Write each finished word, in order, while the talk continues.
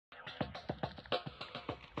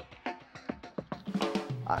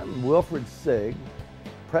I'm Wilfred Sigg,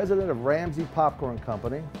 president of Ramsey Popcorn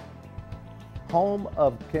Company, home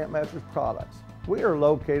of Camp Masters products. We are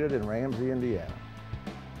located in Ramsey, Indiana.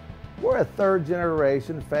 We're a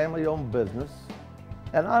third-generation family-owned business,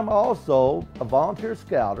 and I'm also a volunteer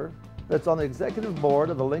scouter that's on the executive board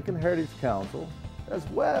of the Lincoln Heritage Council, as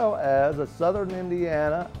well as a Southern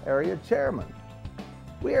Indiana area chairman.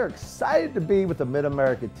 We are excited to be with the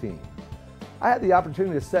Mid-America team. I had the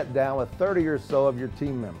opportunity to sit down with 30 or so of your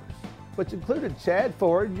team members, which included Chad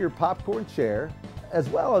Ford, your popcorn chair, as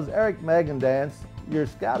well as Eric Magandance, your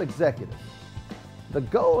scout executive. The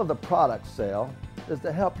goal of the product sale is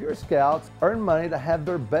to help your scouts earn money to have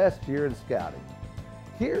their best year in scouting.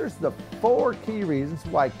 Here's the 4 key reasons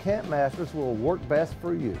why Camp Masters will work best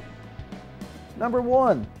for you. Number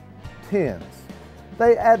 1, tins.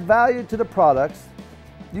 They add value to the products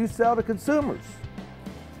you sell to consumers.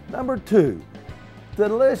 Number 2,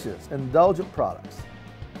 delicious, indulgent products.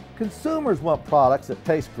 Consumers want products that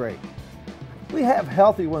taste great. We have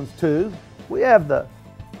healthy ones too. We have the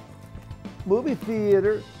movie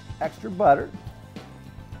theater extra butter,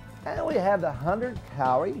 and we have the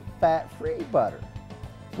 100-calorie fat-free butter.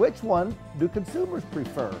 Which one do consumers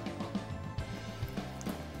prefer?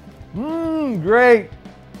 Great.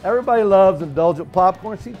 Everybody loves indulgent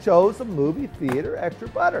popcorn. She chose the movie theater extra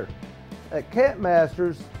butter. At Camp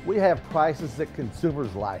Masters, we have prices that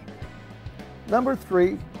consumers like. Number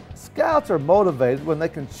 3, scouts are motivated when they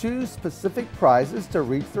can choose specific prices to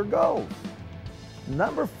reach their goals.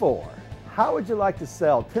 Number 4, how would you like to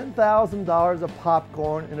sell $10,000 of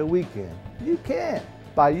popcorn in a weekend? You can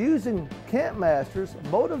by using Camp Masters'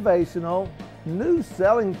 motivational new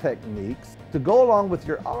selling techniques to go along with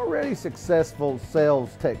your already successful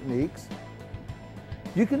sales techniques.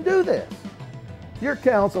 You can do this. Your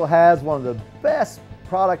council has one of the best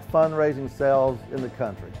product fundraising sales in the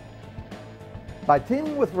country. By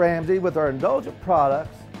teaming with Ramsey with our indulgent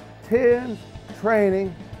products, tins,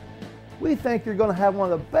 training, we think you're going to have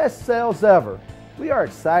one of the best sales ever. We are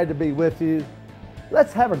excited to be with you.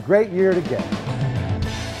 Let's have a great year together.